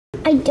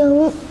I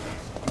don't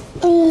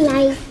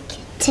like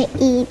to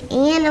eat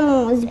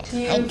animals. Do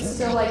you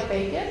still like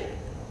bacon?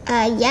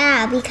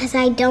 Yeah, because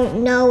I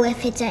don't know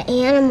if it's an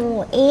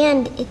animal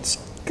and it's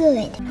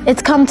good.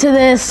 It's come to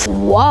this.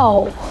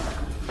 Whoa,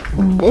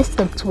 this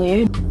looks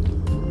weird.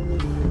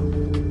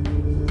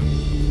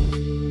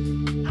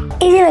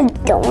 Is it a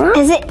donut?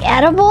 Is it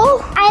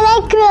edible? I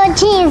like grilled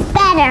cheese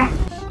better.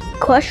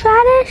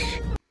 Horseradish?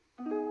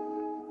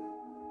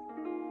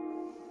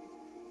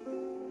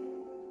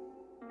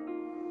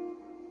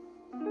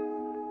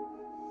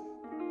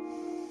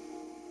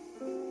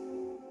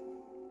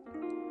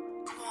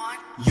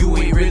 You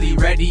ain't really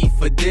ready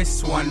for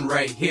this one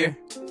right here.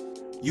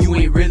 You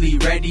ain't really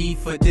ready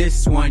for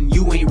this one.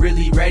 You ain't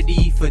really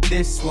ready for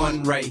this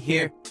one right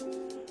here.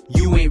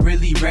 You ain't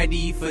really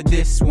ready for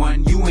this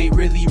one. You ain't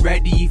really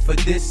ready for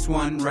this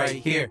one right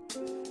here.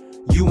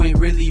 You ain't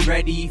really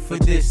ready for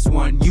this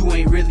one. You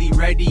ain't really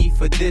ready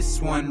for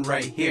this one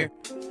right here.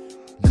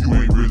 You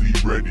ain't really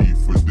ready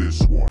for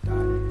this one.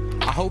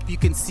 I hope you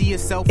can see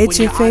yourself. It's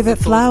your favorite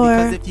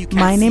flower.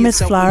 My name is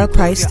Flower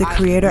Price, the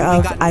creator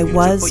of I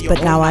Was,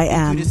 But Now I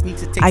Am.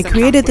 I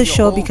created the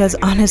show because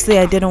honestly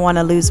I didn't want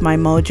to lose my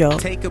mojo.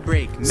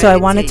 So I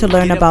wanted to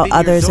learn about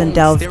others and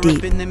delve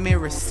deep.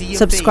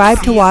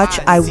 Subscribe to watch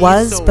I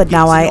Was, But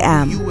Now I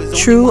Am.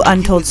 True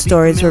untold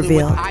stories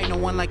revealed.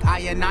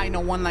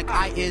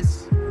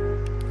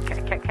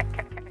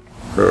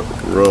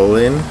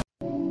 Rolling.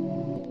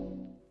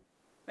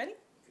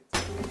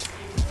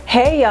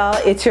 Hey y'all,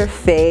 it's your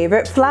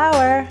favorite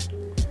flower.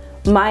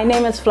 My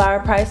name is Flower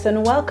Price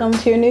and welcome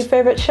to your new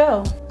favorite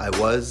show. I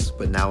was,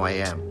 but now I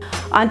am.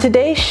 On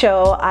today's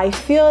show, I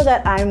feel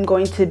that I'm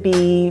going to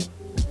be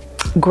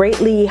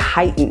greatly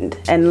heightened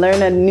and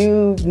learn a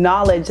new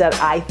knowledge that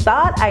I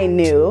thought I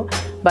knew,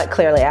 but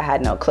clearly I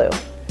had no clue.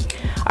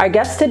 Our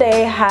guest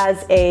today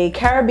has a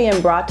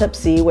Caribbean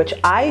autopsy, which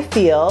I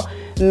feel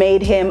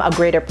made him a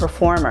greater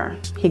performer.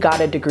 He got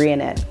a degree in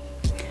it.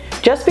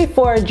 Just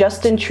before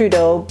Justin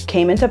Trudeau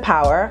came into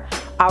power,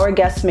 our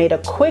guest made a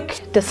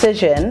quick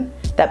decision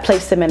that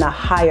placed him in a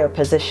higher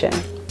position.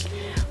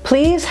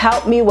 Please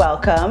help me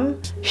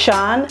welcome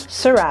Sean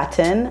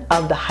Seratin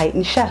of The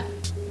Heightened Chef.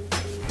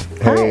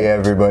 Hey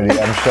everybody,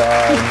 I'm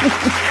Sean.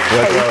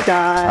 Hey Sean.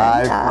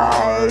 Hi,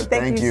 Flower.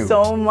 Thank you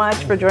so much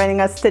for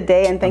joining us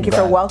today, and thank you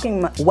for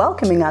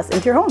welcoming us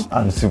into your home.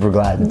 I'm super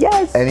glad.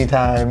 Yes.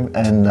 Anytime,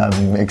 and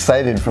I'm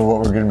excited for what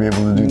we're going to be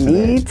able to do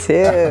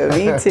today.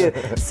 Me too.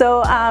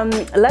 So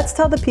let's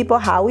tell the people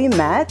how we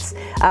met.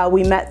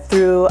 We met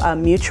through a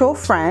mutual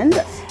friend.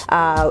 Yes.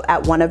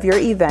 At one of your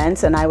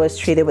events, and I was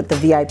treated with the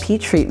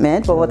VIP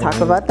treatment, but we'll talk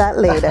about that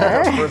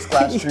later. First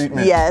class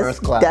treatment. Yes,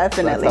 First class.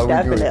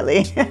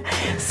 definitely.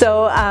 So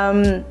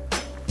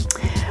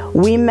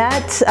we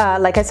met,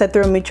 like I said,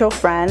 through a mutual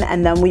friend,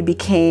 and then we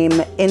became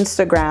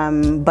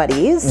Instagram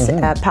buddies,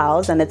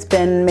 pals, and it's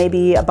been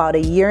maybe about a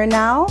year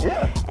now.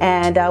 Yeah.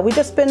 And we've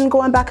just been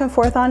going back and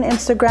forth on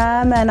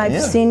Instagram, and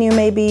I've seen you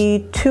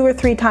maybe 2 or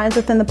 3 times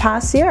within the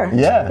past year.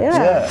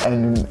 Yeah.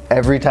 And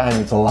every time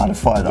it's a lot of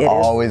fun.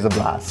 Always a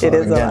blast. So it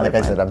is again, like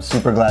I said, I'm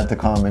super glad to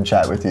come and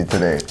chat with you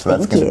today. So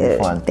that's going to be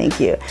fun.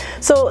 Thank you.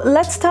 So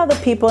let's tell the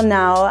people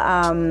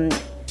now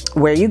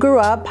where you grew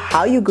up,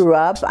 how you grew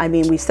up. I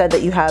mean, we said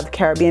that you have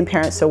Caribbean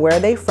parents, so where are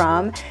they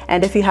from?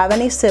 And if you have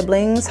any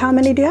siblings, how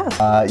many do you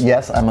have?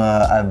 Yes,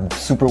 I'm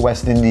super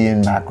West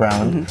Indian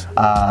background.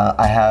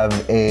 I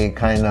have a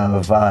kind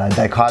of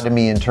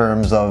dichotomy in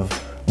terms of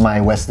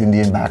my West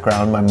Indian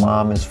background. My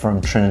mom is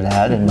from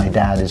Trinidad and my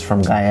dad is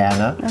from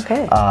Guyana.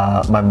 Okay.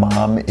 My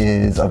mom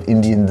is of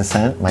Indian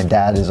descent. My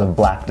dad is of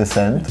Black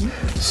descent.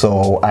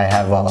 So I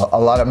have a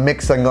lot of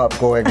mixing up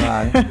going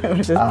on.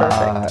 Which is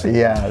perfect.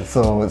 Yeah,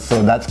 so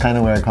that's kind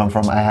of where I come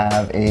from. I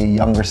have a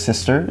younger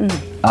sister.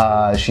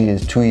 She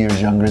is 2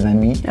 years younger than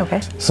me.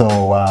 Okay.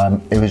 So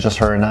it was just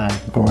her and I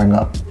growing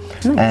up.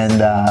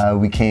 And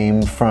we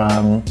came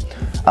from,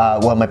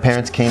 well, my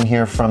parents came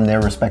here from their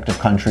respective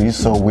countries,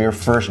 so we're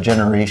first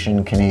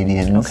generation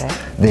Canadians.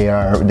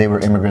 Okay. They were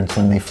immigrants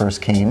when they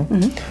first came.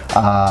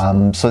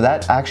 So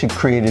that actually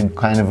created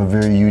kind of a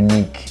very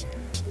unique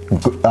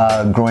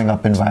growing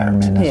up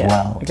environment as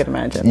well. I could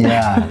imagine.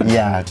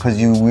 Yeah, because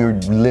we were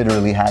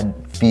literally had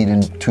feet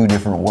in 2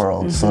 different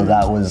worlds, so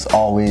that was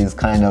always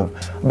kind of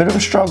a bit of a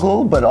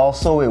struggle, but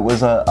also it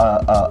was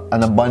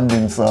an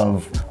abundance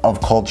of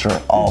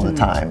culture all the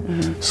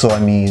time. So I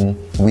mean,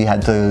 we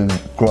had to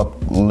grow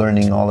up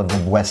learning all of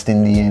the West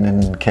Indian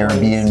and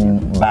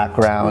Caribbean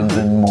backgrounds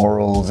and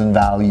morals and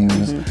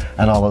values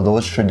and all of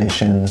those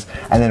traditions,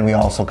 and then we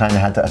also kind of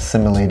had to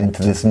assimilate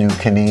into this new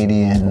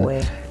Canadian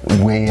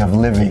way of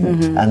living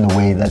and the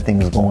way that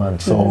things go on.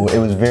 So it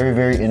was very,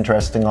 very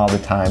interesting all the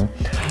time.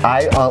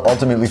 I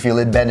ultimately feel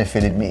it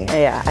benefited me,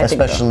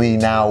 especially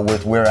now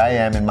with where I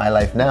am in my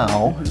life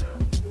now.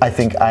 I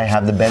think I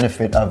have the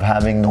benefit of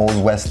having those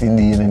West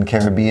Indian and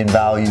Caribbean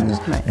values,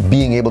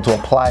 being able to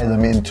apply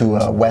them into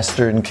a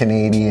Western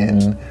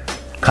Canadian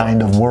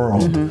kind of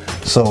world.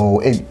 So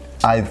it,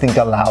 I think,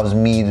 allows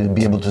me to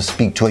be able to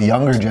speak to a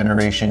younger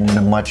generation in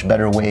a much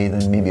better way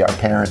than maybe our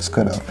parents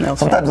could have.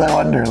 Sometimes I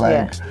wonder,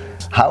 like,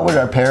 how would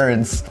our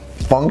parents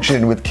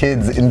function with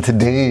kids in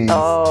today's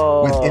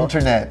with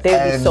internet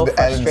and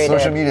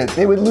social media?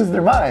 They would lose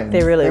their minds.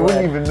 They really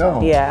wouldn't even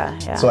know.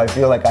 Yeah. So I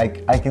feel like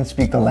I can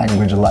speak the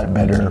language a lot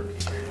better,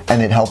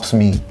 and it helps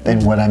me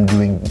in what I'm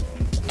doing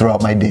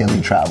throughout my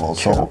daily travel.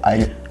 So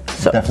I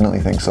definitely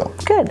think so.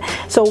 Good.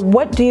 So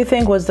what do you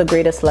think was the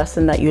greatest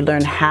lesson that you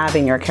learned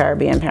having your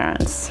Caribbean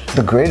parents?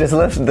 The greatest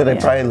lesson that I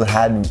probably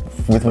had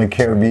with my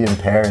Caribbean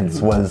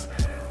parents was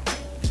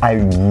I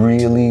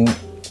really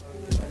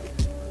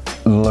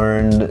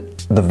learned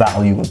the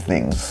value of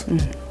things.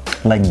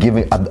 Like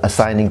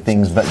assigning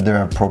things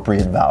their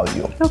appropriate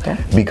value. Okay.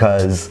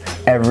 Because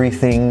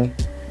everything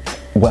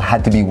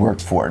had to be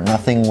worked for.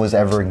 Nothing was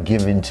ever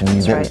given to me.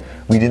 That's right.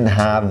 We didn't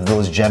have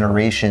those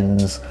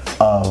generations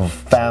of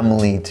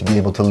family to be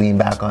able to lean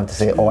back on to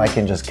say, oh, I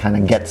can just kind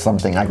of get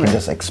something. I can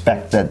just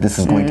expect that this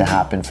is going to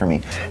happen for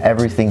me.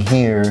 Everything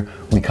here,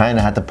 we kind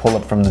of had to pull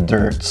up from the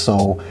dirt.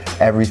 So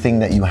everything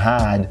that you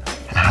had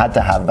to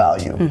have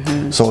value.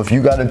 So if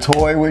you got a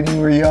toy when you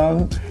were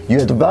young, you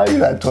had to value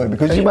that toy,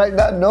 because you might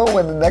not know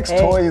when the next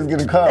toy is going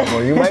to come,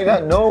 or you might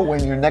not know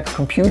when your next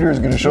computer is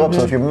going to show up.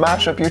 So if you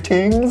mash up your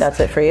things,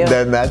 that's it for you.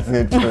 Then that's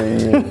it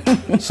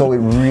for you. So it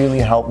really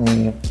helped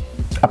me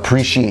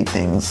appreciate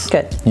things.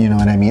 Good. You know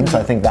what I mean? So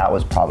I think that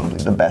was probably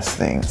the best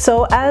thing.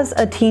 So as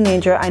a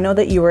teenager, I know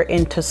that you were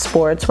into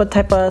sports. What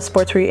type of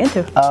sports were you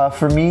into?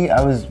 For me,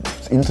 I was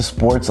into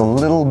sports a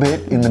little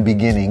bit in the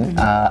beginning.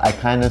 I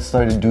kind of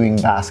started doing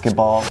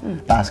basketball.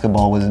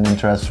 Basketball was an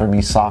interest for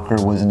me.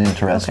 Soccer was an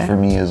interest for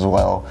me as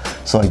well.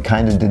 So I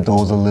kind of did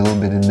those a little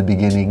bit in the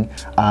beginning.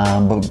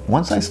 But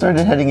once I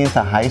started heading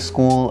into high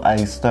school,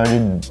 I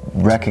started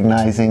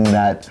recognizing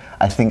that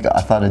I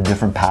thought a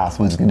different path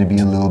was going to be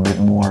a little bit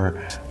more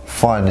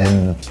fun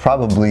and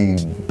probably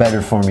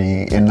better for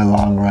me in the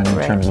long run in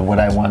terms of what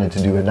I wanted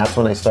to do. And that's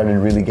when I started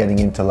really getting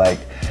into like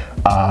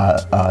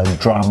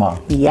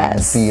drama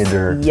and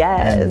theater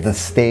and the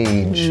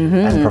stage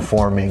and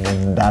performing,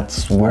 and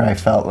that's where I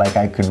felt like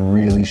I could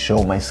really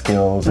show my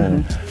skills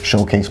and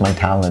showcase my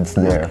talents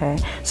there. Okay,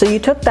 so you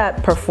took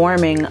that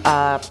performing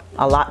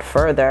a lot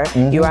further.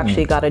 You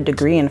actually got a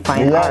degree in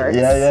fine arts.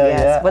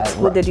 Yeah. What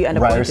school did you end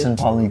up going to? Ryerson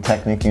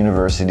Polytechnic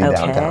University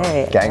downtown.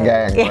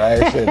 Gang,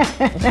 Ryerson.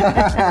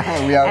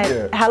 We out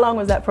here. How long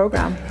was that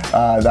program?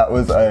 That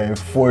was a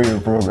 4-year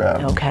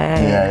program.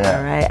 Okay. Yeah.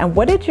 All right. And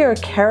what did your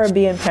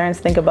Caribbean parents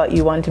think about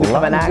you wanting to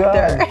become an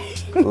actor?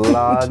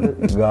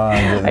 Lord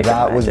God,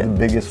 that was the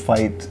biggest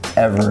fight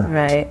ever.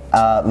 Right.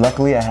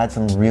 Luckily, I had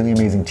some really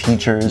amazing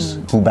teachers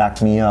who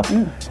backed me up,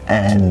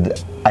 and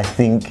I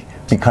think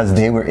because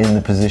they were in the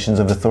positions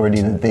of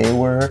authority that they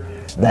were,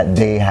 that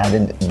they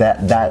hadn't,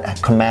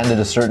 that commanded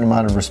a certain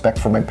amount of respect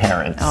for my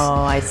parents.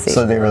 Oh, I see.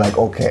 So they were like,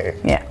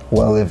 okay,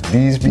 well, if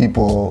these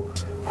people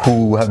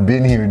who have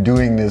been here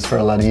doing this for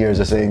a lot of years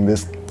are saying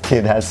this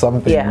kid has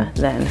something,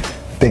 then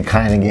they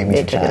kind of gave me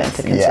a chance. They took it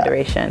into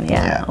consideration.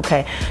 Yeah.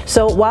 Okay.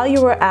 So while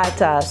you were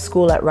at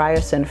school at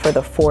Ryerson for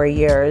the 4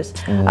 years,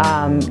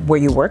 were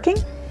you working?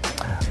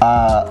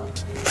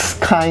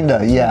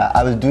 Kinda, yeah.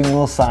 I was doing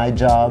little side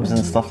jobs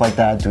and stuff like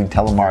that, doing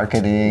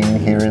telemarketing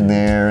here and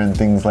there and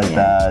things like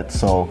that.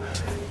 So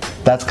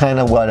that's kind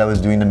of what I was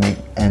doing to make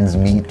ends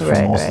meet for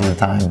most of the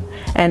time.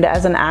 And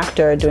as an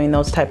actor doing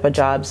those type of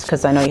jobs,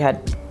 because I know you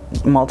had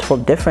multiple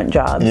different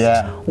jobs.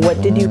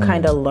 What did you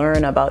kind of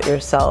learn about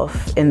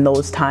yourself in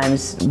those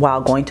times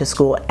while going to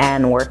school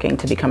and working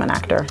to become an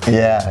actor?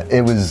 Yeah,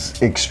 it was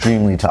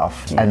extremely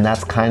tough. And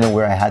that's kind of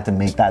where I had to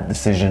make that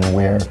decision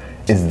where,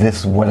 is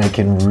this what I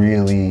can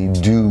really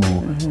do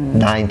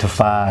 9 to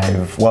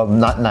 5? Well,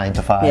 not 9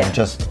 to 5,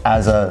 just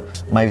as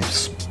my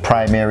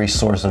primary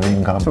source of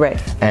income.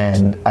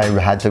 And I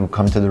had to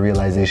come to the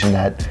realization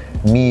that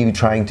me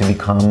trying to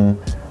become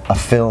a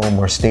film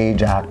or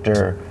stage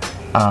actor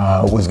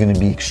was going to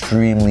be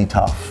extremely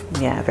tough.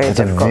 Yeah, very difficult. It's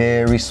a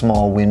very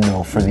small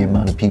window for the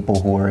amount of people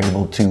who are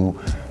able to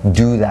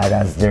do that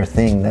as their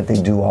thing that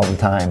they do all the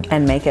time.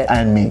 And make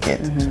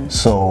it.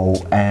 So,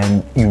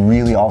 and you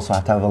really also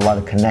have to have a lot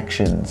of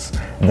connections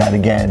that,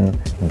 again,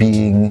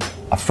 being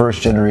a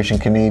first generation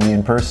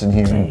Canadian person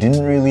here,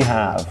 didn't really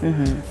have.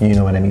 You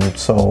know what I mean?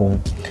 So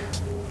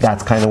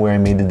that's kind of where I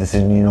made the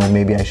decision, you know,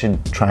 maybe I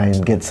should try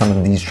and get some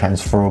of these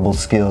transferable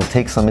skills,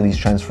 take some of these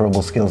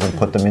transferable skills and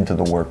put them into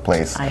the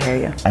workplace. I hear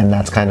you. And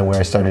that's kind of where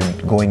I started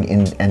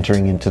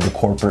entering into the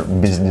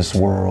corporate business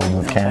world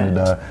of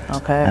Canada.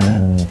 And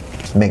then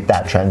make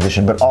that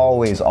transition. But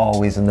always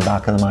in the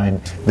back of the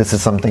mind, this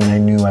is something I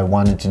knew I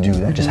wanted to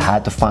do. I just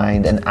had to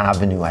find an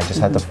avenue. I just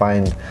had to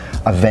find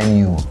a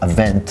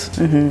event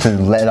to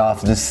let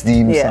off the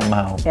steam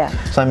somehow.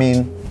 So I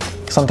mean,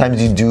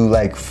 sometimes you do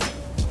like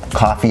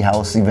coffee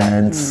house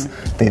events,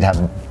 they'd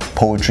have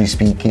poetry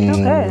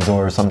speakings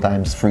or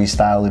sometimes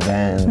freestyle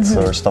events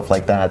or stuff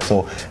like that.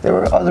 So there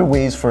were other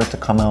ways for it to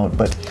come out,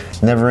 but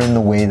never in the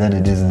way that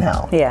it is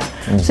now.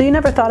 So you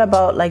never thought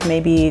about like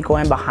maybe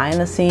going behind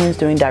the scenes,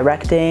 doing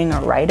directing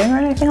or writing or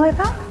anything like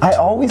that? I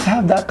always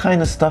have that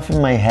kind of stuff in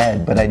my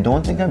head, but I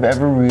don't think I've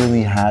ever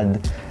really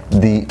had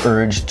the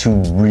urge to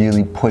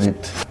really put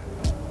it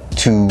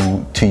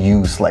to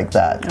use like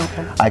that.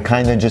 Okay. I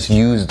kind of just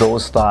use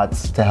those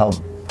thoughts to help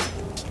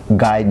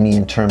guide me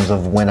in terms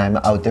of when I'm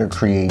out there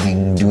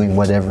creating, doing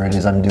whatever it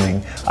is I'm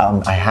doing.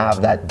 I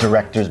have that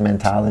director's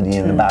mentality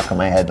in the back of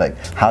my head, like,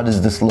 how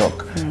does this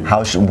look?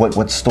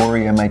 What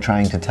story am I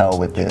trying to tell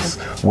with this?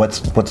 What's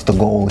the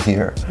goal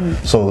here?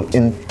 So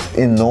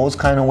in those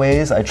kind of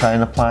ways, I try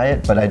and apply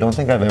it, but I don't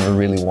think I've ever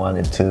really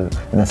wanted to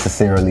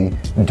necessarily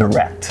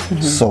direct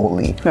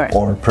solely, Right.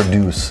 or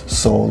produce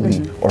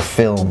solely, or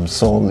film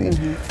solely.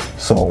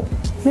 So.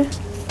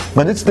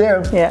 But it's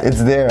there. Yeah.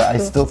 It's there. I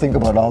still think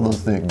about all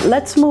those things.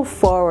 Let's move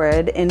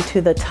forward into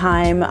the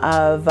time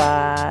of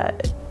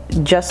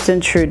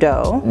Justin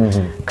Trudeau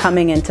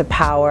coming into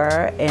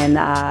power in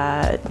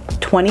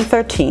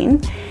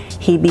 2013.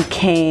 He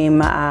became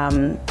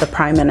the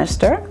Prime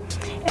Minister.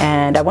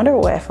 And I wonder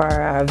if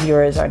our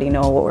viewers already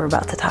know what we're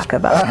about to talk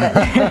about.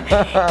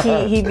 But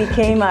he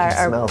became our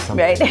right Smells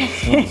amazing.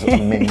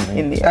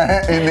 in the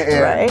air, in the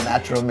air, right?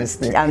 natural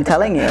mystic. I'm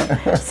telling you.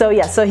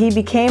 So he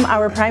became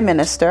our Prime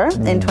Minister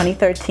in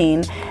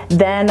 2013.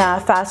 Then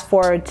fast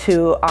forward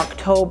to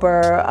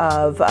October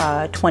of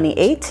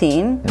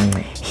 2018,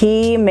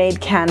 he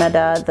made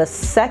Canada the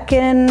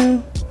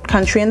second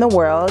country in the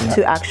world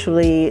to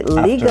actually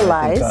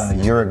legalize. After, I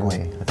think,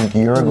 Uruguay. I think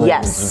Uruguay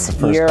was the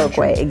first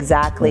Uruguay, country.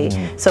 exactly.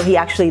 So he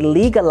actually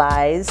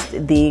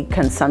legalized the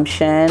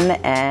consumption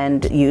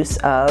and use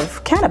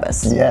of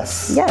cannabis.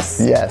 Yes.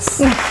 Yes. Yes.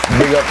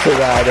 Big up to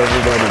that,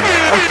 everybody.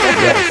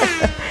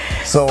 Yes.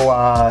 So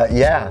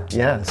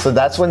yeah. So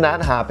that's when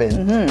that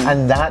happened,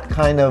 and that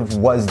kind of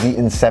was the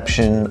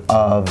inception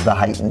of the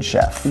Heightened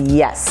Chef.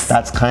 Yes.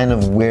 That's kind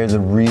of where the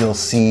real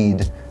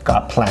seed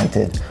got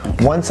planted.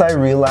 Once I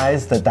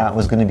realized that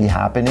was going to be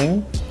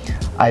happening,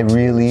 I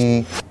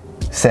really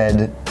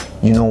said,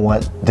 you know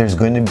what, this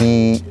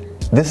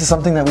is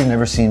something that we've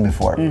never seen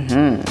before.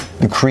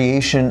 The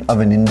creation of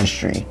an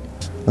industry.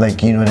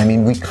 Like, you know what I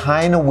mean? We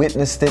kind of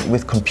witnessed it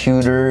with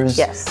computers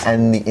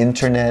and the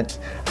internet,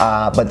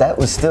 but that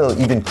was still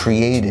even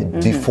created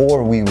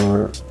before we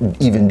were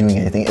even doing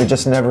anything. It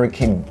just never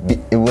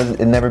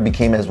it never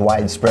became as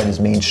widespread as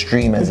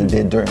mainstream as it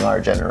did during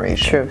our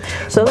generation. True.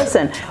 So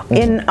listen,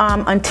 in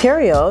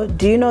Ontario,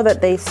 do you know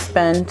that they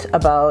spent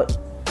around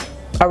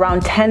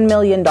 $10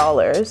 million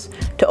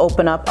to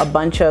open up a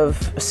bunch of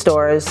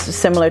stores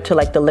similar to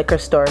like the liquor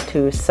store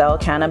to sell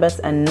cannabis,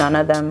 and none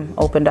of them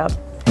opened up?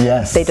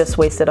 Yes. They just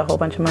wasted a whole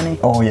bunch of money.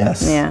 Oh,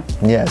 yes. Yeah.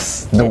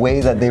 Yes. The way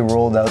that they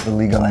rolled out the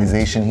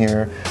legalization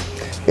here,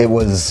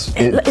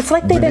 it's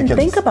like they didn't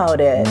think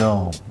about it.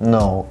 No.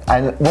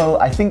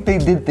 I think they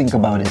did think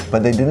about it,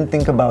 but they didn't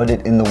think about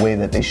it in the way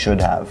that they should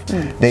have.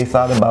 They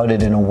thought about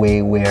it in a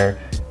way where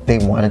they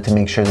wanted to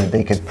make sure that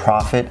they could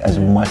profit as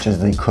much as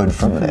they could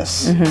from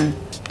this.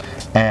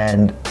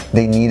 And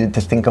they needed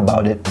to think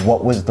about it,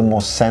 what was the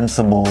most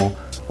sensible,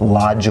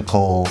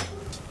 logical,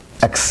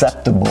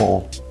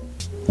 acceptable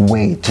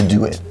way to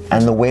do it.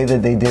 And the way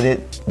that they did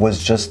it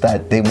was just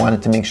that they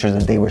wanted to make sure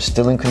that they were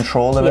still in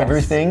control of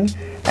everything,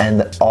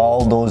 and that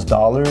all those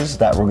dollars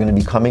that were going to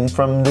be coming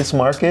from this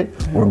market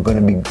were going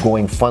to be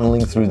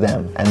funneling through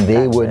them, and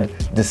they would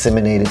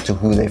disseminate it to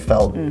who they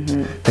felt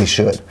they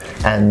should.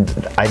 And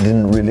I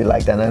didn't really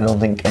like that, and I don't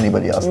think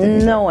anybody else did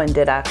either. No one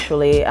did,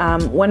 actually.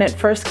 When it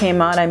first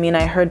came out, I mean,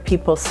 I heard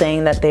people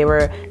saying that they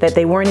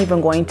weren't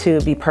even going to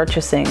be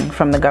purchasing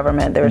from the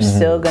government. They were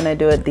still going to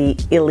do it the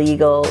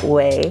illegal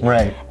way.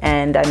 Right.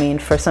 And I mean,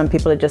 for some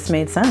people, it just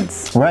made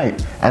sense.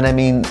 Right. And I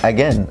mean,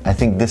 again, I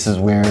think this is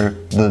where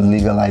the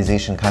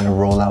legalization kind of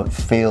rollout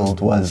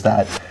failed, was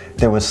that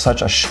there was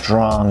such a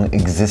strong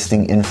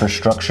existing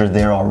infrastructure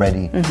there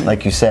already.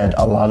 Like you said,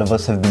 a lot of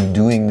us have been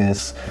doing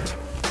this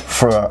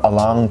for a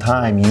long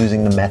time,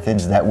 using the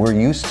methods that we're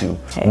used to.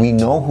 We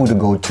know who to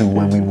go to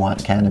when we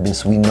want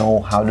cannabis. We know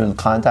how to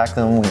contact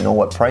them. We know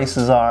what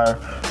prices are.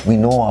 We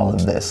know all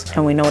of this.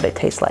 And we know what it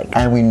tastes like.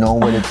 And we know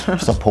what it's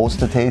supposed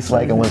to taste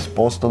like, and what it's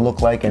supposed to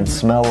look like and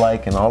smell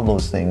like, and all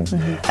those things.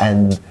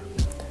 And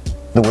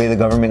the way the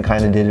government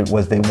kind of did it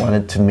was they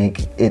wanted to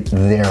make it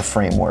their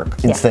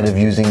framework instead of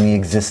using the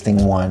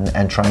existing one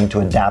and trying to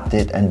adapt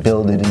it and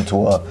build it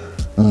into a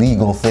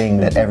legal thing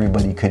that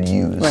everybody could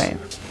use. Right.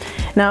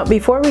 Now,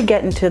 before we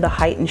get into the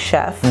Heightened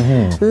Chef,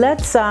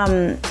 let's,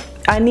 I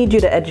need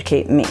you to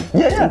educate me.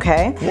 Yeah.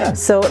 Okay? Yeah.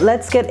 So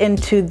let's get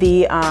into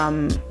the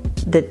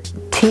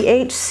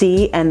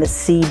THC and the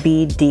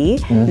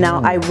CBD.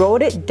 Now, I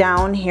wrote it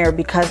down here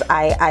because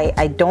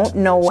I don't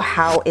know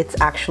how it's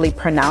actually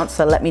pronounced,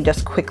 so let me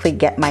just quickly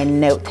get my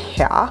note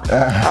here.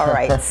 All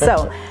right,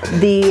 so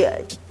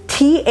the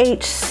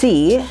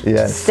THC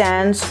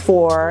stands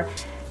for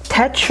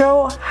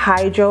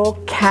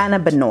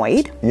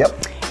tetrahydrocannabinoid.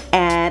 Yep.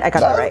 And I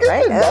got that right,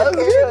 right? That was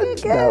good.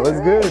 That was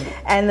good.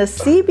 And the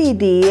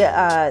CBD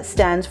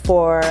stands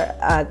for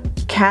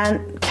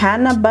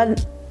cannabidiol.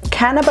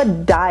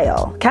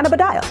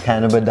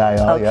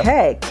 Cannabidiol.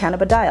 Okay,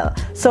 cannabidiol.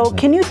 So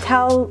can you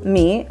tell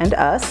me and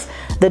us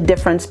the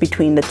difference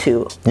between the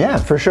two? Yeah,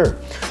 for sure.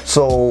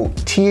 So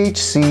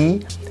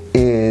THC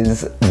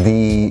is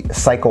the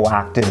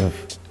psychoactive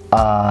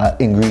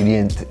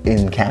ingredient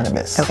in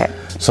cannabis. Okay.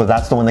 So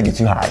that's the one that gets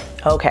you high.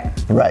 Okay.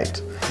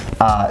 Right.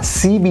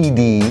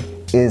 CBD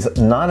is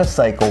not a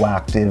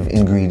psychoactive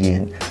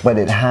ingredient, but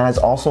it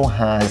also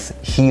has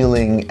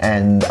healing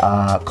and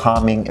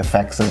calming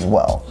effects as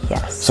well.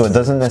 Yes. So it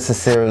doesn't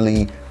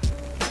necessarily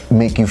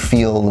make you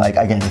feel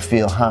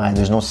high.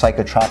 There's no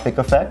psychotropic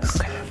effects,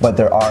 but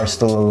there are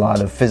still a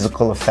lot of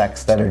physical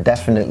effects that are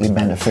definitely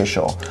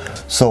beneficial.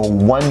 So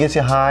one gets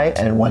you high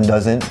and one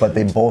doesn't, but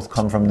they both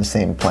come from the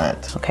same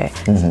plant. Okay.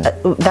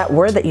 That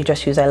word that you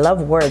just used, I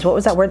love words. What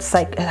was that word?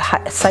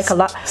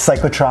 Psychotropic.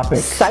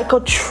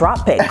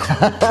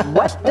 Psychotropic.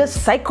 What does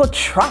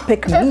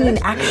psychotropic mean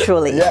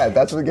actually? Yeah,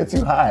 that's what gets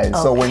you high. Okay.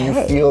 So when you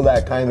feel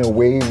that kind of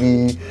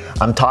wavy,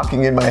 I'm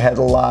talking in my head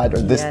a lot,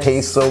 or this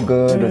tastes so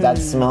good, or that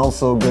smells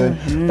so good,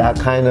 that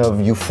kind of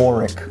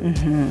euphoric,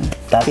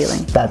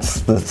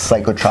 that's the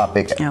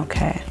psychotropic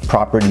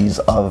properties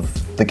of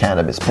the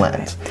cannabis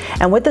plant. Okay.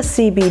 And with the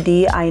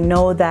CBD, I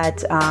know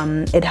that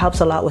it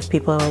helps a lot with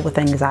people with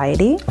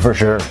anxiety. For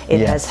sure. It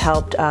has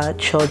helped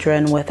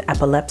children with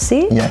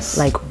epilepsy. Yes.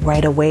 Like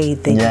right away.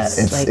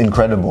 It's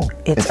incredible.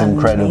 It's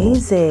incredible.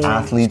 Amazing.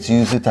 Athletes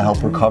use it to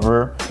help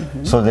recover.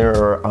 So there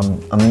are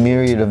a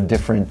myriad of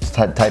different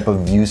type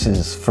of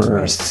uses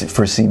for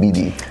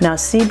CBD. Now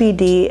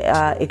CBD,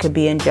 it could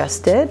be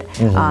ingested.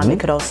 It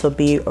could also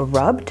be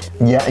rubbed.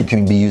 Yeah, it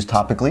can be used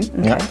topically.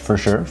 Okay. Yeah, for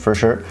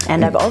sure.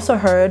 And I've also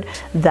heard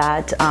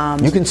that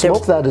you can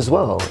smoke that as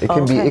well. It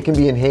can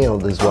be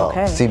inhaled as well.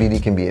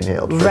 CBD can be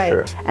inhaled for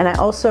sure. And I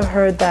also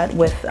heard that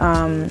with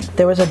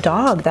there was a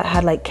dog that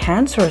had like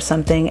cancer or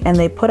something, and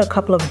they put a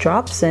couple of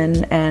drops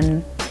in,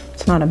 and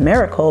it's not a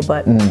miracle,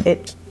 but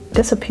it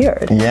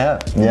disappeared. Yeah.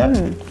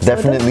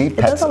 Definitely,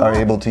 pets are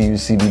able to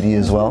use CBD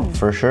as well,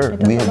 for sure.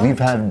 We've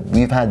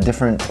had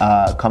different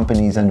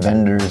companies and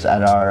vendors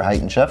at our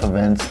Heightened Chef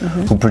events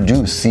who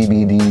produce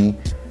CBD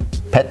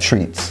pet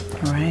treats.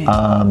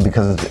 Right.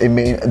 Because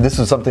this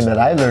was something that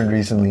I learned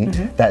recently,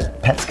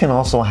 that pets can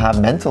also have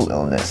mental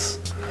illness.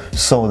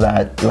 So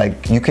that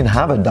like you can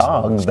have a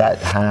dog that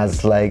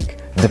has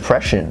like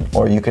depression,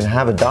 or you can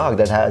have a dog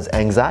that has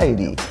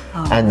anxiety,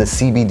 and the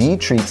CBD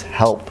treats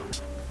help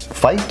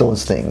fight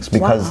those things,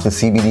 because the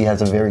CBD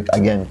has a very,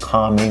 again,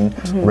 calming,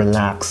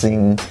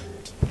 relaxing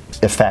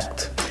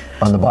effect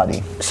on the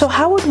body. So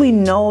how would we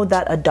know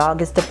that a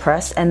dog is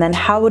depressed, and then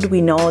how would we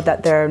know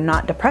that they're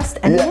not depressed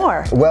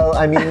anymore? Yeah. Well,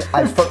 I mean,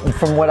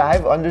 from what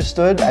I've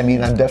understood, I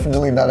mean, I'm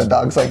definitely not a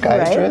dog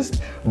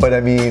psychiatrist, but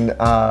I mean,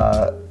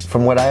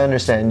 from what I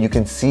understand, you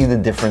can see the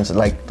difference.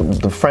 Like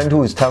the friend who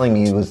was telling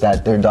me was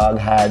that their dog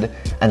had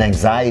an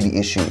anxiety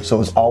issue, so it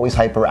was always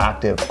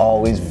hyperactive,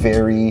 always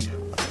very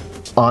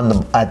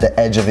at the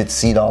edge of its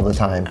seat all the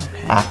time.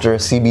 After a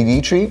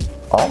CBD treat,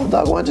 all the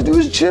dog wanted to do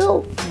is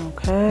chill.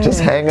 Just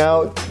hang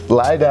out,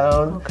 lie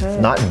down,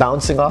 not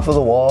bouncing off of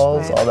the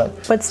walls, all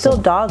that. But still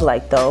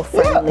dog-like though,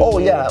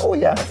 friendly. Yeah, oh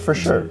yeah, for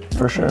sure.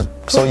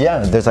 So yeah,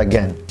 there's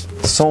again,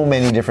 so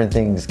many different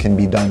things can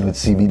be done with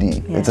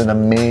CBD. It's an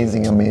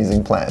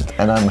amazing plant,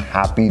 and I'm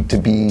happy to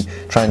be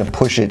trying to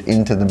push it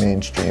into the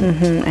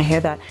mainstream. I hear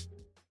that.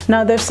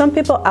 Now, there's some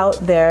people out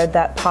there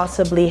that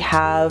possibly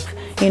have,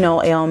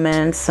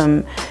 ailments,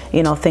 some,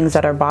 things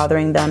that are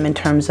bothering them in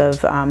terms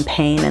of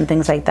pain and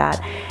things like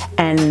that.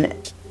 And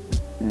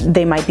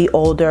they might be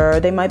older,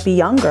 they might be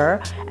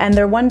younger, and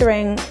they're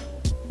wondering,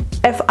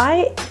 if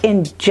I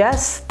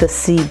ingest the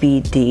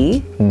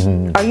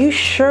CBD, are you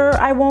sure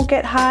I won't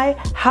get high?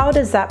 How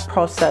does that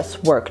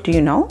process work? Do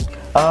you know?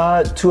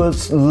 To a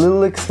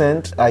little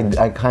extent,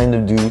 I kind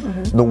of do.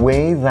 The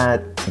way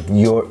that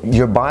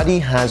your body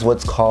has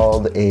what's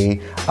called a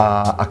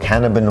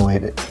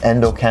cannabinoid,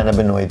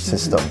 endocannabinoid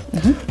system.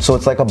 So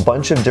it's like a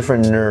bunch of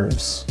different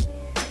nerves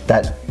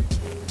that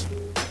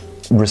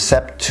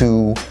recept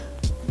to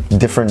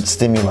different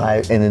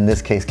stimuli, and in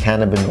this case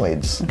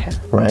cannabinoids,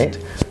 right?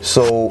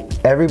 So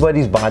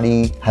everybody's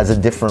body has a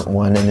different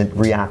one, and it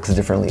reacts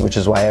differently, which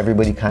is why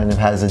everybody kind of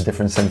has a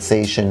different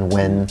sensation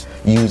when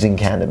using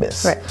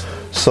cannabis.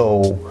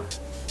 So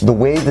the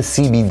way the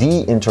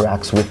CBD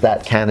interacts with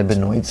that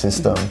cannabinoid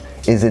system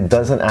is it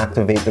doesn't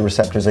activate the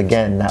receptors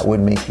again that would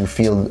make you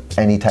feel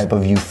any type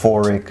of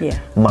euphoric,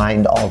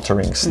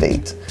 mind-altering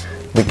state.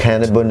 The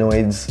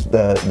cannabinoids,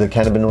 the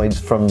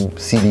cannabinoids from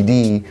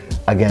CBD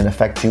again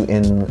affect you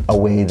in a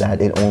way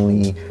that it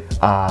only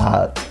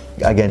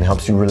again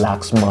helps you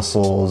relax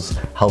muscles,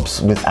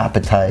 helps with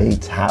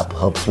appetite,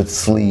 helps with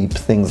sleep,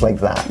 things like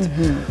that.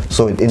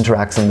 So it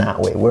interacts in that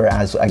way.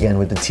 Whereas again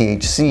with the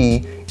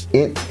THC,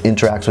 it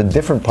interacts with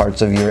different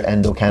parts of your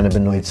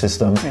endocannabinoid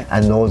system,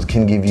 and those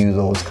can give you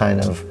those kind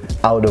of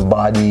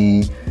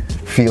out-of-body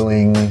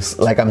feelings,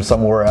 like I'm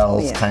somewhere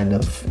else, kind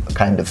of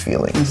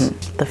feelings.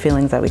 The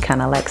feelings that we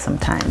kind of like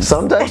sometimes.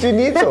 Sometimes you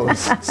need those.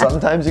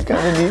 Sometimes you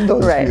kind of need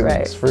those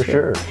feelings, for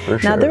sure.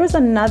 Now there was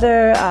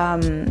another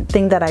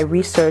thing that I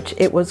researched.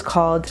 It was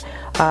called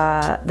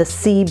the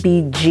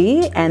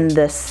CBG and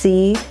the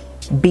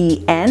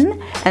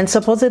CBN, and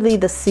supposedly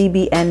the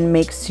CBN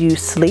makes you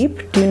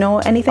sleep. Do you know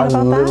anything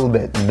about that? A little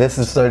bit. This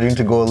is starting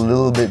to go a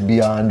little bit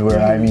beyond where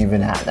I'm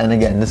even at. And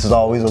again, this is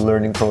always a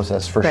learning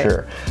process for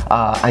sure.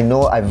 I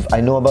know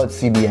about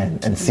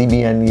CBN, and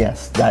CBN,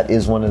 yes, that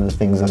is one of the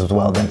things as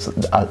well. That's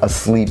a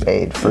sleep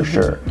aid for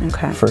sure.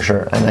 Okay. For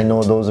sure. And I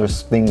know those are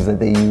things that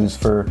they use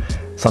for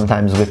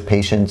sometimes with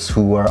patients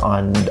who are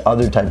on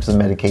other types of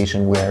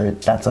medication where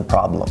that's a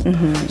problem.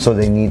 So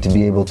they need to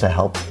be able to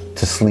help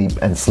to sleep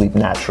and sleep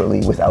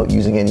naturally without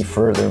using any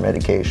further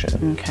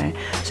medication. Okay.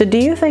 So do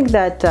you think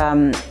that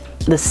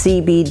the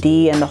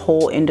CBD and the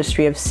whole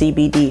industry of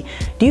CBD,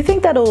 do you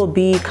think that it will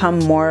become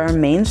more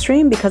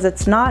mainstream? Because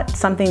it's not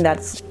something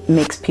that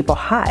makes people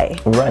high.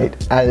 Right.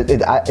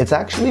 It's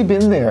actually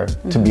been there,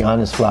 to be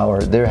honest,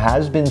 Flower. There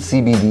has been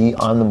CBD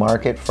on the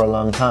market for a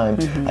long time.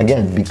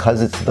 Again,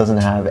 because it doesn't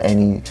have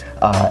any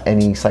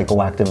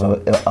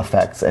psychoactive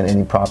effects and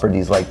any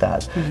properties like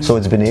that. So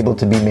it's been able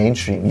to be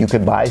mainstream. You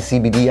could buy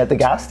CBD at the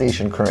gas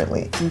station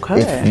currently.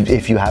 Okay.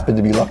 If you happen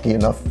to be lucky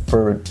enough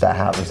for that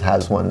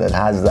has one that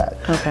has that.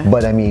 Okay.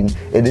 But I mean,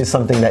 it is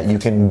something that you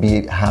can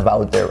have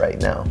out there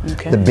right now.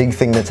 Okay. The big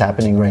thing that's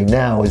happening right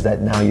now is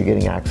that now you're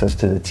getting access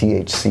to the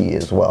THC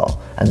as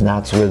well. And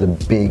that's where the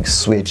big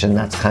switch, and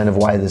that's kind of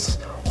why this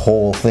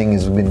whole thing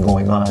has been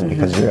going on,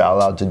 because you're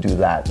allowed to do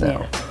that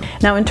now.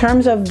 Now, in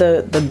terms of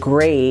the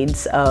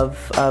grades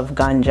of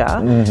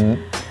ganja,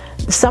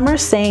 some are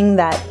saying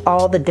that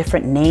all the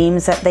different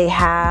names that they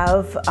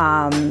have,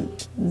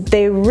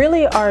 they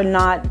really are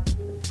not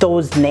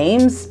those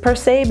names per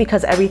se,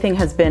 because everything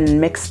has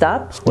been mixed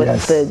up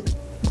with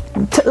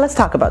let's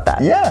talk about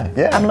that.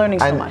 Yeah. I'm learning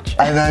so much.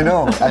 And I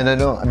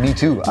know, me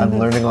too. I'm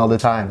learning all the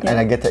time. And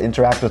I get to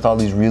interact with all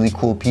these really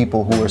cool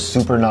people who are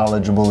super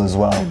knowledgeable as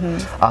well.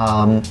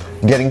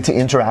 Getting to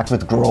interact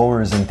with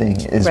growers and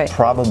things is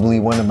probably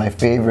one of my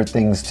favorite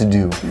things to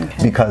do,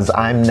 because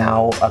I'm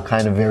now a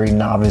kind of very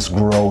novice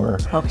grower.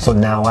 So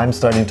now I'm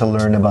starting to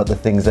learn about the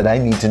things that I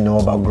need to know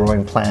about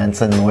growing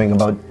plants and knowing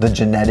about the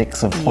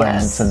genetics of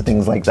plants and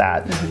things like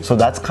that. So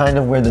that's kind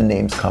of where the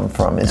names come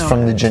from. It's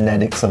from the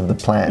genetics of the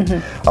plant.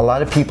 A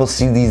lot of people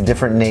see these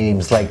different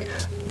names like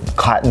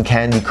Cotton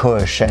Candy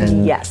Kush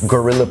and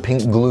Gorilla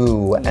Pink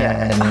Glue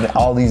and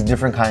all these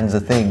different kinds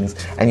of things,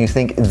 and you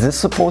think, is this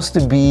supposed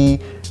to be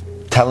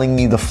telling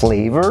me the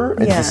flavor?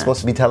 Is this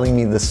supposed to be telling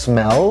me the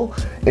smell?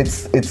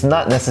 It's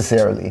not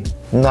necessarily,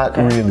 not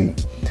really.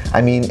 I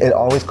mean, it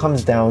always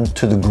comes down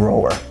to the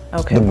grower.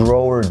 The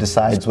grower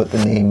decides what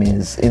the name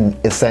is,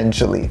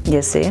 essentially.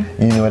 You see?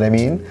 You know what I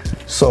mean?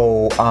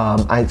 So,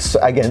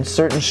 again,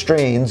 certain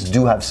strains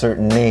do have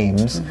certain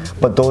names,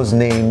 but those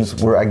names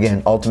were,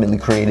 again, ultimately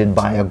created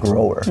by a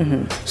grower.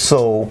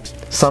 So,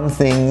 some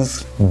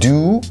things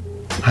do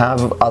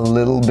have a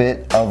little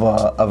bit of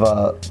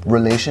a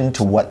relation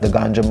to what the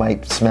ganja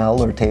might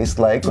smell or taste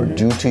like or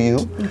do to you.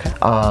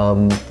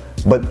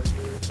 But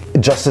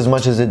just as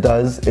much as it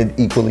does, it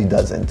equally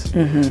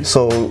doesn't.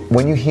 So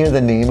when you hear the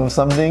name of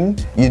something,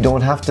 you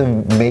don't have to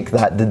make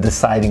that the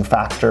deciding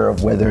factor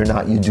of whether or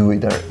not you do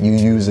it or you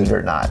use it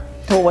or not.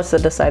 Well, what's the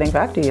deciding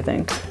factor, you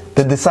think?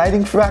 The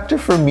deciding factor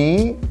for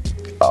me,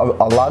 a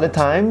lot of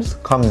times,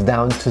 comes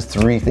down to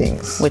three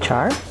things. Which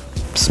are?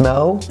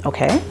 Smell.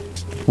 Okay.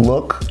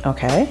 Look.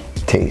 Okay.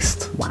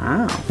 Taste.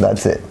 Wow.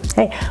 That's it.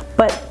 Hey,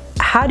 but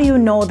how do you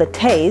know the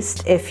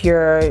taste if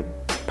you're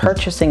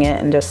purchasing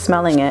it and just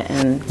smelling it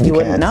and you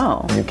wouldn't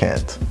know? You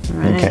can't.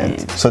 You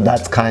can't. So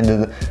that's kind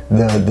of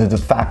the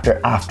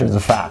factor after the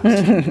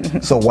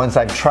fact. So once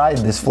I've tried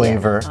this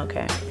flavor,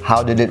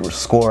 how did it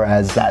score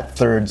as that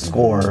third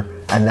score?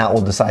 And that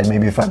will decide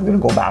maybe if I'm going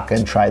to go back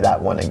and try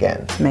that one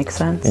again. Makes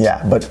sense.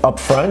 Yeah, but up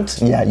front,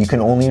 you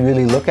can only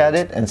really look at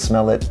it and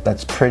smell it.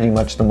 That's pretty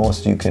much the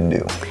most you can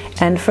do.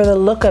 And for the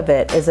look of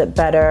it, is it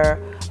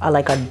better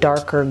like a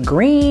darker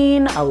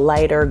green, a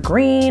lighter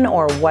green,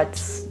 or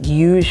what's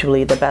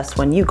usually the best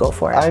when you go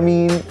for it? I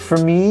mean, for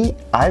me,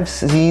 I've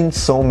seen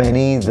so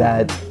many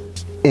that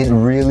it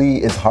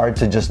really is hard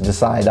to just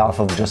decide off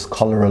of just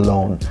color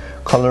alone.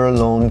 Color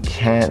alone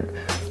can't.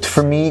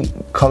 For me,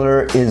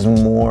 color is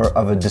more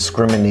of a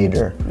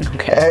discriminator.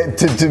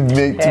 To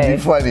be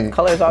funny.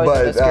 Color is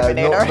always a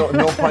discriminator.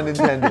 No pun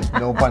intended.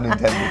 No pun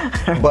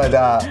intended. But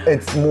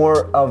it's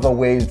more of a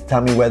way to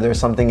tell me whether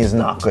something is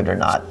not good or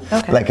not.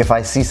 Like if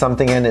I see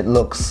something and it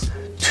looks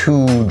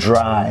too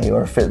dry,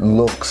 or if it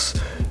looks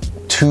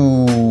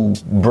too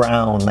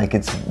brown, like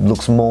it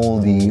looks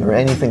moldy or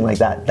anything like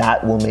that,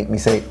 that will make me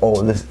say,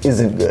 oh, this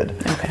isn't good.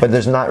 But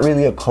there's not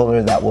really a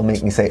color that will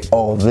make me say,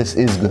 oh, this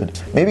is good.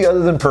 Maybe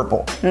other than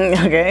purple.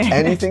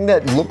 Anything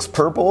that looks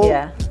purple,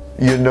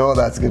 you know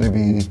that's going to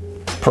be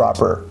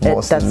proper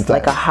most of the time. That's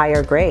like a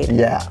higher grade.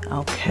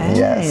 Okay.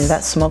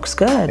 That smokes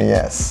good.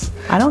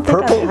 I don't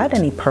think I've had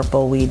any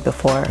purple weed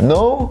before.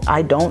 No?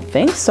 I don't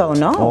think so,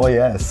 no. Oh,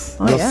 yes.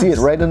 You'll see it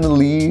right in the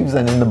leaves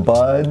and in the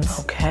buds.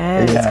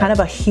 It's kind of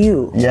a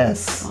hue.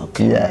 Yes.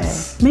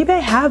 Maybe I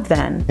have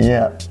then.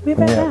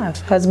 Maybe I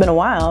have. It's been a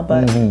while,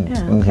 but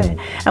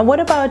And what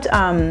about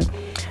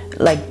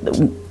like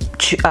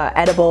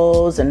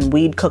edibles and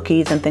weed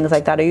cookies and things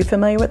like that. Are you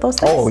familiar with those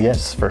things? Oh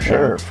yes, for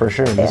sure, for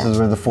sure. This is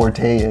where the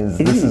forte is.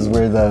 This is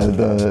where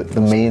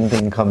the main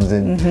thing comes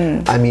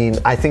in. I mean,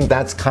 I think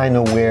that's kind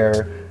of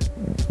where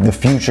the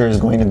future is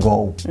going to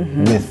go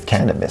with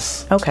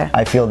cannabis. Okay.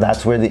 I feel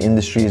that's where the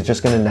industry is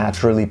just going to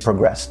naturally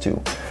progress to.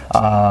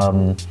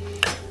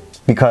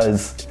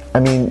 Because, I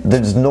mean,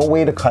 there's no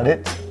way to cut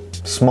it.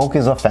 Smoke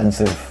is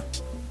offensive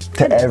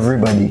to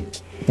everybody.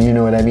 You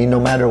know what I mean? No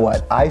matter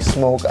what. I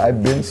smoke.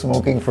 I've been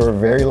smoking for a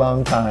very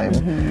long time.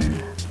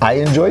 I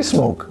enjoy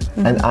smoke,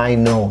 and I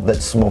know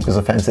that smoke is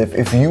offensive.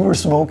 If you were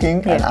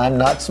smoking and I'm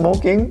not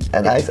smoking,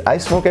 and I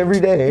smoke every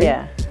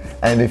day,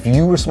 and if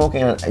you were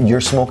smoking,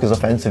 your smoke is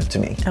offensive to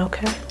me.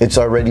 Okay. It's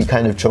already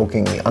kind of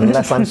choking me,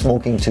 unless I'm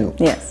smoking too.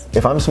 Yes.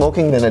 If I'm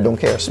smoking, then I don't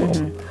care, smoke.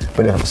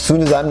 But as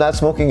soon as I'm not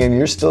smoking and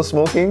you're still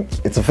smoking,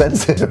 it's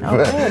offensive.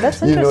 Okay,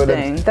 that's interesting. You know what I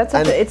mean? It's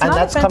not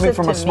that's offensive coming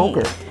from to a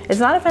smoker. me.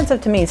 It's not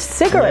offensive to me.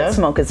 Cigarette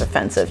smoke is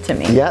offensive to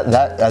me. Yeah,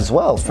 that as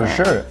well, for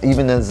sure.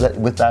 Even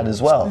with that as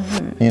well.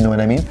 You know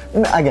what I mean?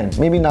 Again,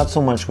 maybe not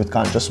so much with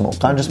ganja smoke.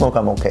 Ganja smoke,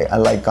 I'm okay. I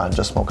like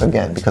ganja smoke,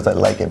 again, because I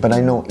like it. But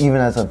I know even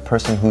as a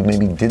person who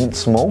maybe didn't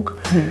smoke,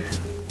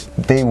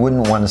 they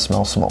wouldn't want to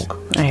smell smoke.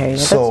 I hear you.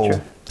 That's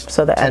true.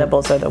 So the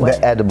edibles are the way.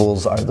 The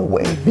edibles are the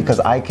way,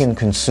 because I can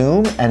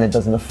consume and it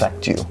doesn't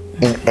affect you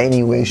in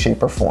any way,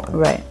 shape, or form.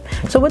 Right.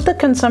 So with the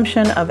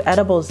consumption of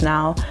edibles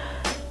now,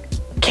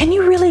 can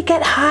you really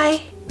get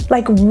high?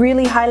 Like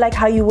really high, like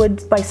how you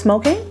would by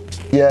smoking?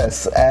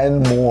 Yes,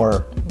 and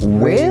more.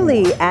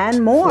 Really?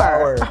 And more?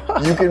 Flower.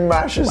 You can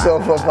mash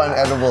yourself up on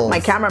edibles.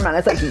 My cameraman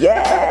is like,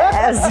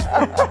 yes!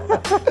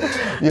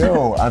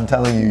 Yo, I'm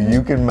telling you,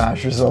 you can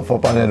mash yourself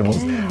up on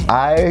edibles.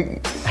 I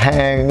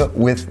hang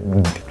with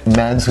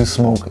mans who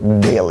smoke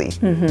daily.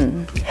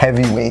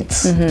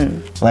 Heavyweights.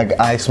 Like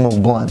I smoke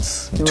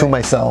blunts to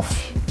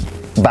myself,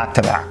 back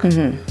to back.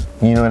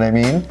 You know what I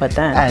mean? But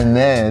then? And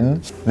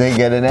then they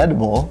get an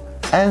edible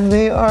and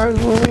they are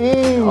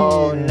lean.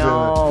 Oh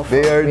no,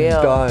 they are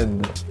real.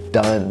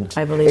 done.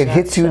 I believe it that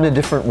hits you in a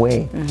different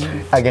way.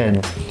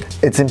 Again,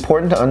 it's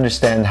important to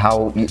understand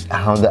how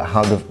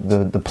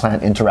the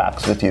plant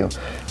interacts with you.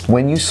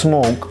 When you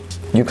smoke,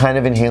 you're kind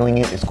of inhaling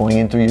it. It's going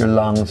in through your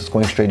lungs. It's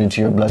going straight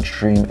into your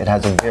bloodstream. It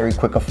has a very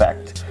quick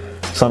effect.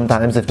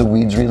 Sometimes, if the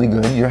weed's really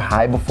good, you're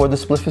high before the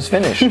spliff is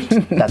finished.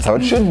 That's how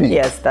it should be.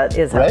 Yes, that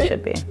is how it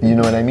should be. You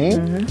know what I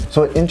mean?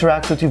 So it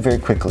interacts with you very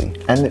quickly.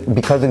 And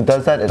because it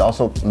does that, it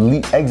also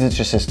exits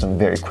your system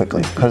very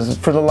quickly. Because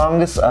for the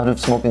longest out of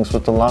smoking, so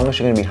the longest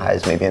you're going to be high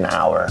is maybe an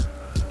hour.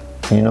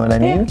 You know what I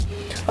mean?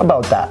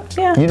 About that.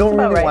 Yeah, you don't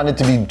really right. want it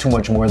to be too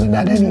much more than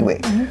that anyway.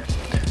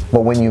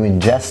 But when you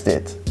ingest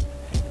it,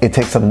 it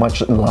takes a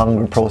much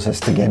longer process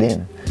to get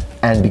in.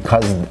 And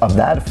because of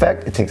that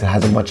effect, it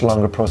has a much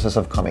longer process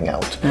of coming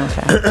out.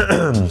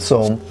 Okay.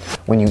 So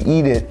when you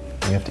eat it,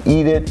 you have to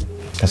eat it.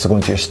 It has to go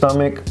into your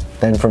stomach.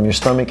 Then from your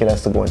stomach, it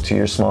has to go into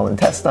your small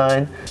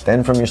intestine.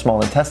 Then from your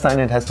small intestine,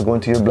 it has to go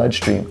into your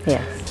bloodstream.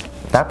 Yes.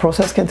 That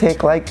process can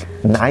take like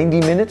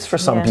 90 minutes for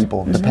some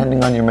people,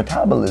 depending on your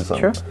metabolism.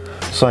 True.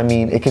 So I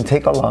mean, it can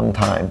take a long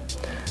time.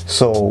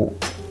 So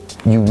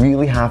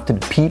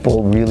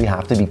people really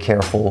have to be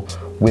careful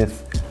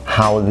with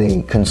how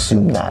they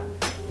consume that.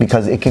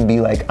 Because it can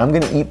be like, I'm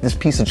gonna eat this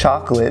piece of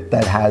chocolate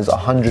that has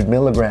 100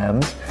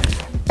 milligrams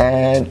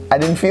and I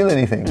didn't feel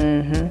anything.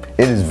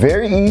 It is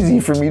very easy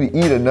for me to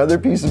eat another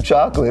piece of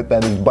chocolate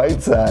that is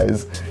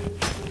bite-sized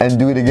and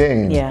do it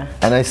again. Yeah.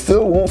 And I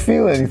still won't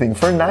feel anything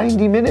for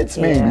 90 minutes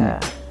maybe. Yeah.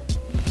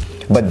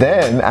 But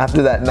then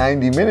after that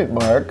 90-minute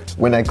mark,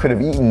 when I could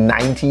have eaten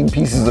 19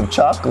 pieces of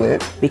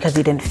chocolate, Because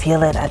you didn't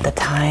feel it at the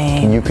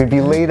time. you could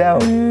be laid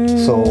out.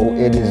 So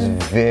it is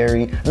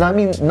I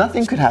mean,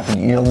 nothing could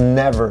happen. You'll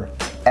never,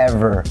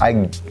 ever,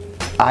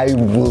 I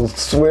will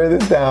swear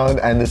this down,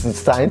 and this is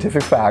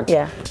scientific fact.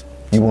 Yeah.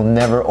 You will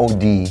never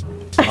OD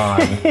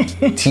on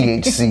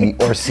THC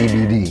or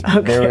CBD.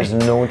 Okay. There is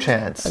no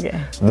chance. Okay.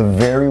 The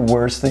very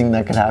worst thing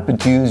that could happen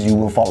to you is you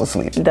will fall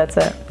asleep. That's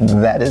it.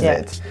 That is Yeah.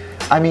 it.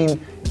 I mean,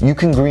 you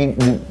can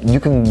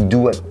do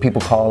what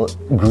people call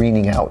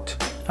greening out.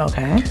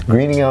 Okay.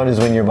 Greening out is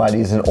when your body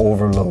is in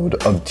overload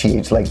of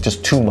THC, like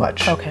just too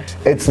much. Okay.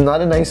 It's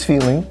not a nice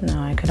feeling. No,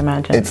 I could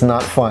imagine. It's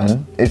not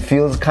fun. It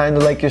feels kind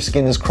of like your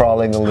skin is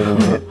crawling a little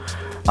bit.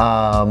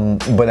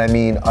 But I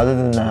mean, other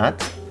than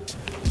that,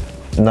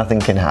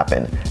 nothing can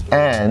happen.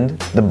 And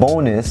the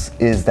bonus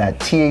is that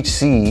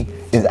THC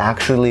is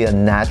actually a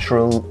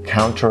natural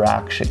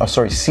counteraction.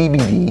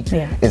 CBD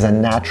is a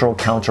natural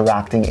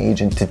counteracting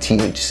agent to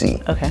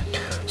THC. Okay.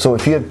 So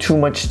if you have too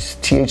much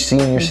THC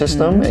in your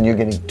system and you're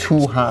getting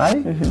too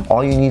high,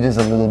 all you need is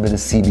a little bit of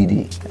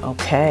CBD.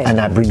 Okay. And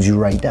that brings you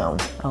right down.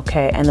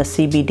 Okay, and the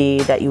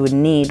CBD that you would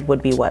need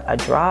would be what, a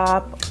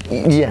drop?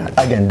 Yeah,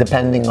 again,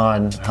 depending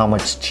on how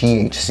much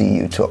THC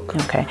you took.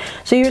 Okay,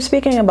 so you're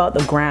speaking about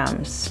the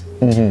grams.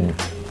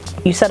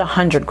 You said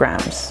 100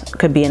 grams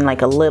could be in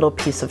like a little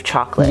piece of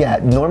chocolate.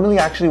 Yeah, normally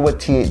actually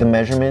the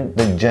measurement,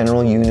 the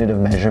general unit of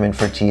measurement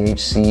for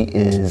THC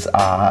is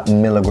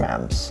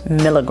milligrams.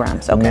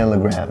 Milligrams, okay.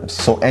 Milligrams.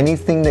 So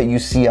anything that you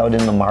see out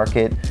in the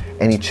market,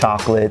 any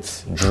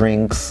chocolates,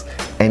 drinks,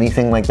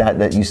 anything like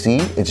that you see,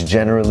 it's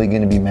generally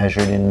going to be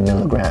measured in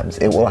milligrams.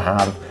 It will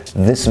have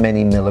this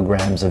many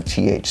milligrams of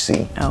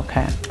THC.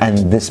 Okay.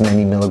 And this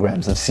many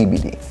milligrams of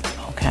CBD.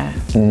 Okay.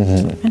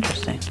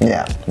 Interesting.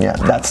 Yeah,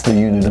 that's the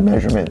unit of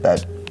measurement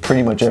that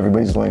pretty much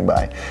everybody's going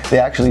by. They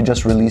actually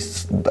just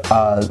released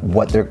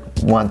what they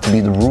want to be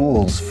the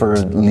rules for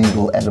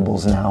legal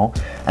edibles now,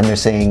 and they're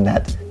saying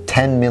that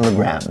 10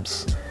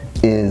 milligrams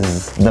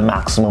is the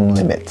maximum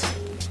limit.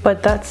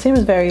 But that seems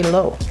very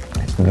low.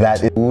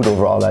 That is food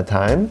over all that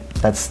time.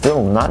 That's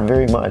still not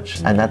very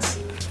much, and that's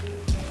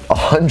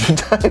 100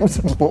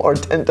 times more or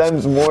 10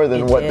 times more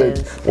than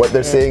what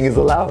they're saying is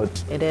allowed.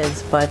 It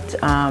is, but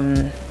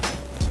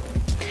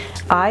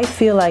I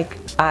feel like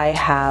I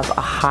have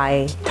a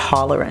high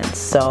tolerance.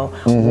 So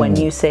when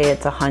you say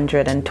it's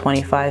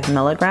 125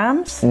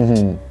 milligrams,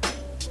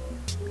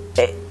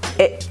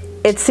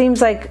 it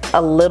seems like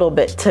a little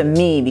bit to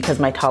me because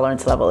my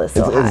tolerance level is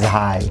so high. It's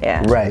high.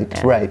 Yeah.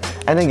 Right.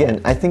 And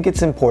again, I think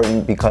it's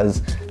important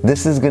because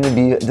this is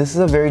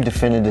a very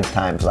definitive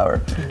time, Flower.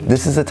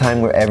 This is a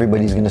time where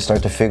everybody's going to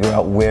start to figure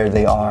out where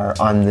they are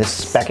on this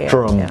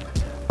spectrum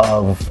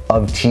of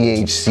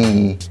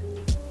THC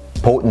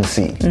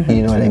potency.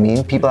 You know what I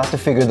mean? People have to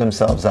figure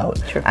themselves out.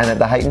 True. And at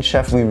the Heightened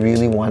Chef, we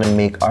really want to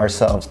make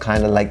ourselves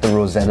kind of like the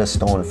Rosetta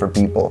Stone for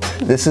people.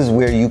 This is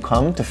where you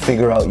come to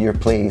figure out your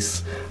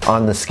place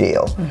on the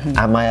scale.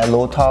 Am I a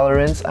low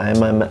tolerance?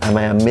 Am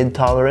I a mid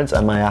tolerance?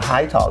 Am I a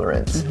high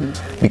tolerance?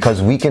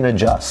 Because we can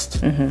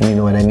adjust. You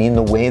know what I mean?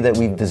 The way that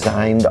we've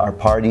designed our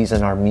parties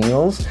and our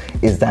meals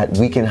is that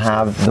we can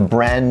have the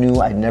brand new,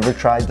 I'd never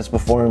tried this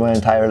before in my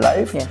entire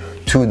life,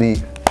 to the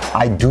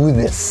I do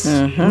this.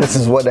 This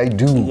is what I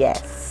do.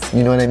 Yes.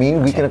 You know what I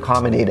mean? We can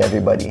accommodate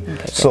everybody.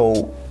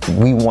 So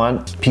we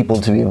want people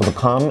to be able to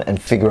come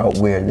and figure out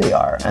where they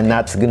are. And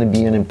that's going to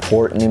be an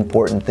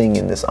important thing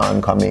in this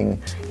oncoming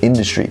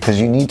industry.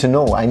 Because you need to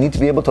know, I need to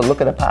be able to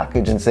look at a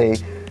package and say,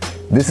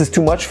 this is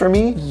too much for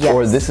me,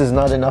 or this is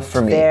not enough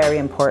for me. Very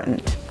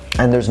important.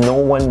 And there's no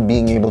one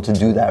being able to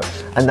do that.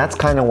 And that's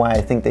kind of why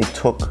I think they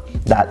took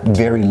that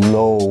very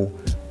low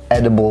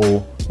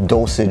edible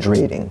dosage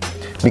rating,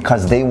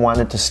 because they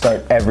wanted to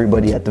start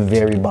everybody at the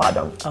very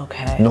bottom.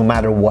 Okay. No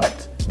matter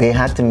what. They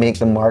had to make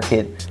the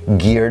market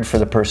geared for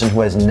the person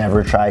who has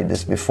never tried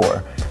this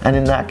before. And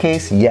in that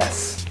case,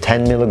 yes,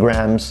 10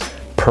 milligrams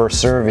per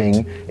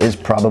serving is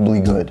probably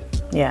good.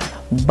 Yeah,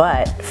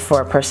 but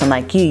for a person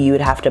like you, you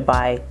would have to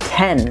buy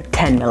 10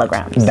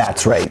 milligrams.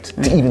 That's right,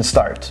 to even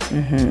start.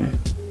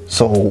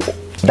 So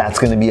that's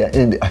going to be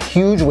a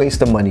huge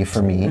waste of money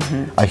for me,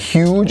 a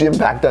huge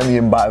impact on the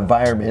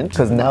environment,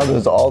 because now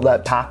there's all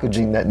that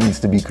packaging that needs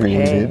to be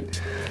created.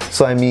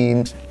 So I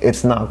mean,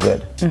 it's not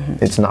good.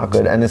 It's not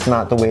good, and it's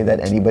not the way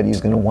that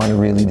anybody's going to want to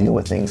really deal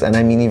with things. And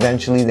I mean,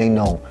 eventually they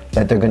know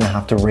that they're going to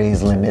have to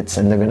raise limits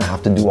and they're going to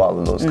have to do all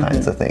of those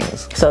kinds of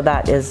things. So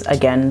that is,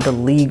 again, the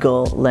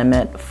legal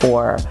limit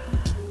for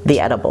the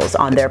edibles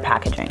on their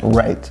packaging.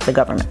 Right. The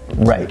government.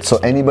 Right. So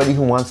anybody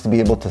who wants to be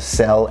able to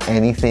sell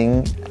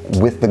anything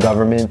with the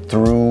government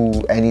through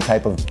any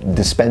type of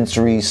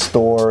dispensary,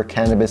 store,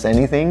 cannabis,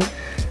 anything,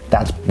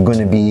 that's going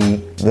to be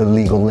the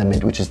legal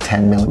limit, which is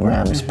 10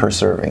 milligrams per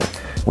serving,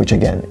 which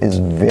again is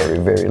very,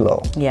 very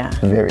low. Yeah.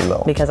 Very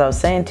low. Because I was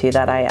saying to you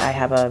that I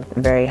have a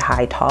very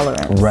high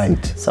tolerance.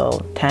 Right.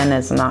 So 10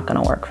 is not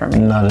going to work for me.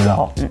 Not at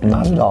all.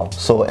 Not at all.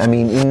 So, I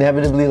mean,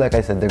 inevitably, like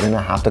I said, they're going to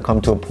have to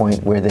come to a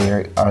point where they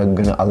are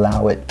going to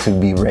allow it to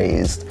be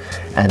raised.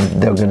 And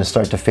they're going to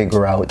start to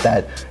figure out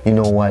that, you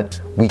know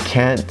what, we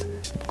can't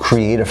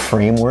create a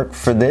framework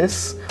for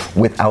this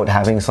without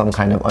having some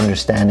kind of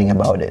understanding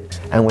about it.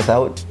 And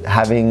without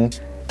having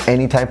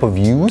any type of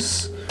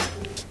use,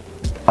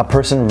 a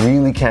person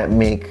really can't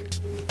make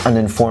an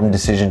informed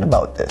decision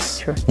about this.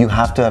 Sure. You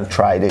have to have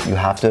tried it, you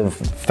have to have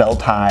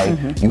felt high,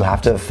 you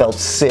have to have felt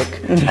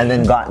sick and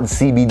then gotten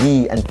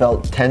CBD and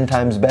felt 10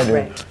 times better.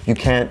 Right. You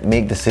can't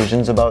make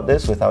decisions about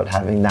this without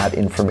having that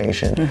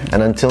information.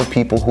 And until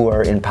people who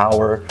are in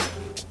power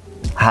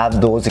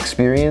have those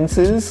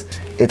experiences,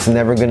 it's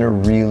never going to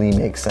really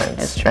make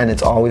sense. And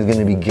it's always going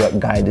to be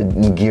guided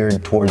and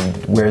geared toward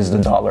where's the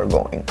dollar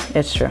going.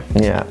 It's true.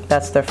 Yeah.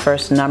 That's their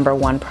first number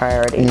one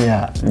priority.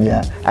 Yeah,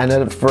 yeah.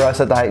 And for us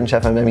at the Heightened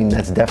Chef, I mean,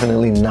 that's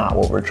definitely not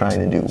what we're trying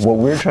to do. What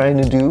we're trying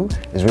to do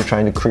is we're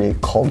trying to create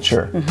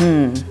culture.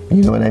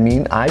 You know what I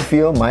mean? I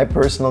feel my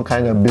personal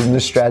kind of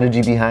business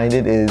strategy behind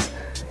it is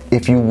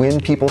if you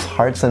win people's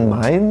hearts and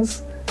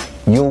minds,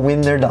 you'll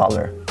win their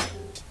dollar.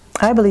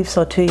 I believe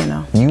so too, you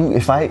know.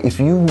 If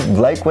you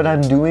like what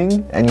I'm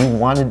doing and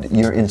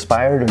you're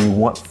inspired or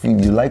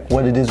you like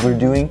what it is we're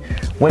doing,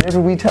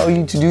 whatever we tell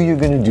you to do, you're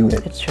gonna do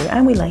it. It's true,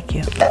 and we like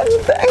you.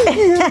 Thank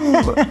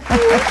you.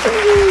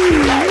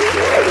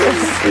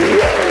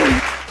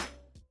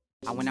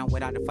 Went out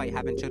without a fight,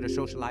 haven't chilled or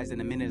socialized in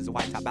a minute is a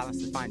white top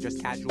balance is fine,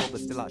 just casual but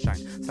still outshine.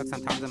 Sucks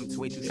sometimes I'm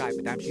way too shy,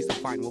 but damn she's so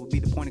fine. What would be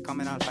the point of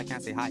coming out if I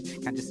can't say hi?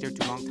 Can't just stare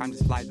too long, time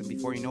just flies, and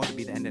before you know it, it'll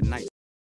be the end of the night.